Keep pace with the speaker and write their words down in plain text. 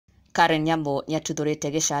Karen Nyamu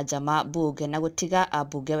nĩatuthũrĩte Gîcanjama Bunge na gũtiga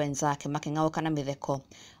abunge wenzake makĩng'aũka na mĩtheko.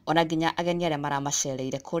 Ona nginya ageni arĩa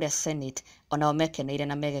maramacereire kũrĩa Senate onao mekeneire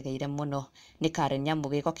na megegeire mũno nĩ Karen Nyamu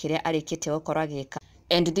gĩko kĩrĩa arĩkĩtie gũkorwo agĩka.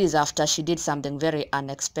 And this after she did something very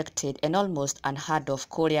unexpected and almost unheard of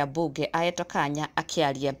kũrĩa Bunge ahetwo kanya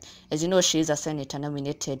akĩarie. As you know, she is a senator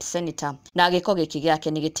nominated senator. Na gĩko gĩkĩ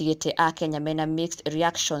gĩake nĩgĩtigĩte Akenya mena mixed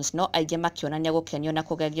reactions, no aingĩ makĩonania gũkenio na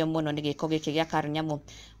kũgegio mũno nĩ gĩko gĩkĩ gĩa Karen Nyamu.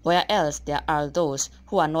 Where else there are those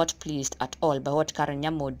who are not pleased at all by what Karen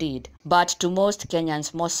Nyamu did. But to most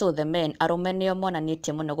Kenyans, more so the men, arũme nĩo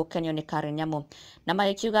monanĩtie mũno gũkenio nĩ Karen Nyamu. Na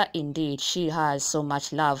magĩkiuga indeed she has so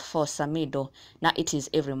much love for Samidoh. Na it is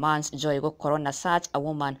every man's joy gũkorwo na such a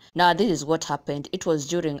woman. Now this is what happened. It was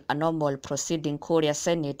during a normal proceeding kũrĩa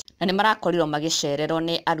Senate. Na nĩ marakorirwo magĩcererwo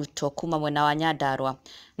nĩ arutwo kuma mwena wa Nyandarua.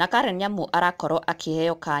 Na Karen Nyamu arakorwo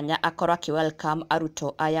akĩheo kanya akorwo welcome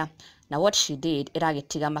arutwo aya. Na what she did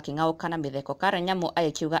iragĩtiga makĩng'aũka na mĩtheko. Karen Nyamu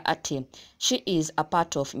agĩkiuga atĩ she is a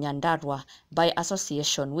part of Nyandarua by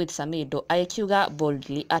association with Samidoh. Agĩkiuga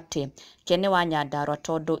boldly atĩ kene wa Nyandarua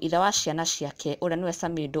tondũ ithe wa ciana ciake ũrĩa nĩwe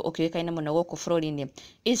Samidoh ũkĩũĩkaine mũno gũkũ bũrũri-inĩ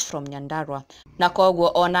is from Nyandarua. Na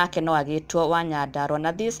koguo onake no agĩtwo wa Nyandarua.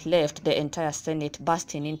 Na this left the entire Senate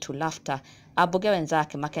bursting into laughter. Abunge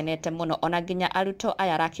wenzake makenete mũno ona nginya arutwo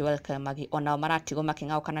aya welcome onao maratigwo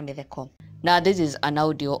makĩng'aũka na mĩtheko. Now this is an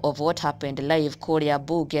audio of what happened live kũrĩa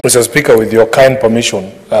Bunge. Mr. Speaker, with your kind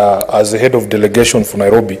permission, as the head of delegation for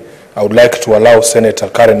Nairobi, I would like to allow Senator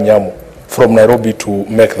Karen Nyamu from Nairobi to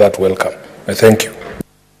make that welcome. I thank you.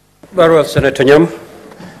 Very well, Senator Nyamu.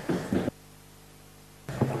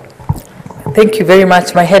 Thank you very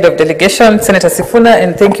much, my head of delegation, Senator Sifuna,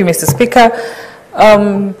 and thank you, Mr. Speaker.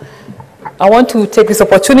 I want to take this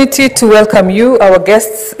opportunity to welcome you, our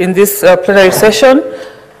guests in this plenary session.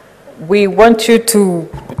 We want you to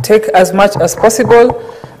take as much as possible.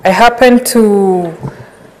 I happen to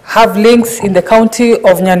have links in the county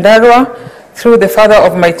of Nyandarua through the father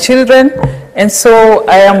of my children, and so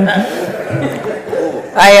I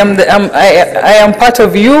am part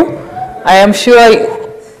of you. I am sure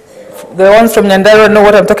the ones from Nyandarua know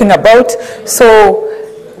what I'm talking about. So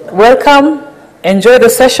welcome, enjoy the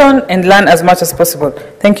session, and learn as much as possible.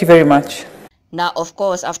 Thank you very much. Now, of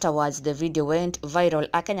course, afterwards, the video went viral.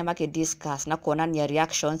 Akenya makĩdiscuss na kuonania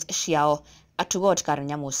reactions ciao. To what Karen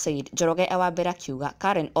Nyamu said, Njoroge Awambere akiuga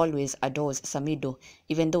Karen always adores Samidoh,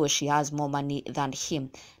 even though she has more money than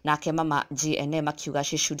him. Nake mama GNM akiuga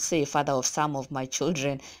she should say father of some of my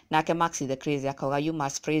children. Nake Maxi the crazy akauga you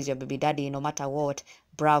must praise your baby daddy no matter what.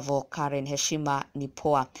 Bravo Karen, heshima ni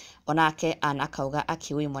poa. Onake akauga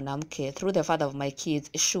akiwi mwanamke through the father of my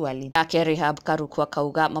kids surely. Nake Rehab Karuku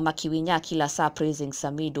akauga mama Kiwinya kila saa praising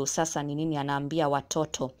Samidoh, sasa ni nini anaambia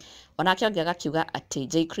watoto. Onake Ogega akiuga ati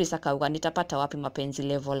J Chris akauga nitapata wapi mapenzi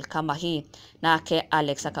level kama hii. Nake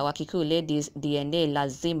Alex akauga Kikuyu ladies DNA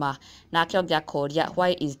lazima. Nake Ogega koria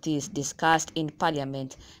why is this discussed in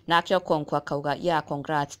parliament. Nake Okonkwo akauga yeah,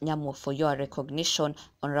 congrats Nyamu for your recognition.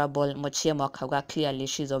 Honorable Mochiemo akauga clearly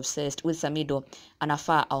she's obsessed with Samidoh,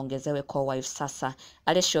 anafaa aongezewe kwa wife sasa.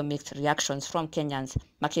 Alisho mixed reactions from Kenyans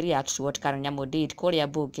makireact to what Karen Nyamu did kũrĩa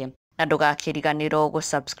Bunge. Na ndũgakĩriganĩrwo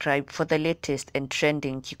subscribe for the latest and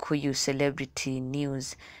trending Kikuyu celebrity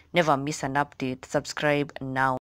news. Never miss an update. Subscribe now.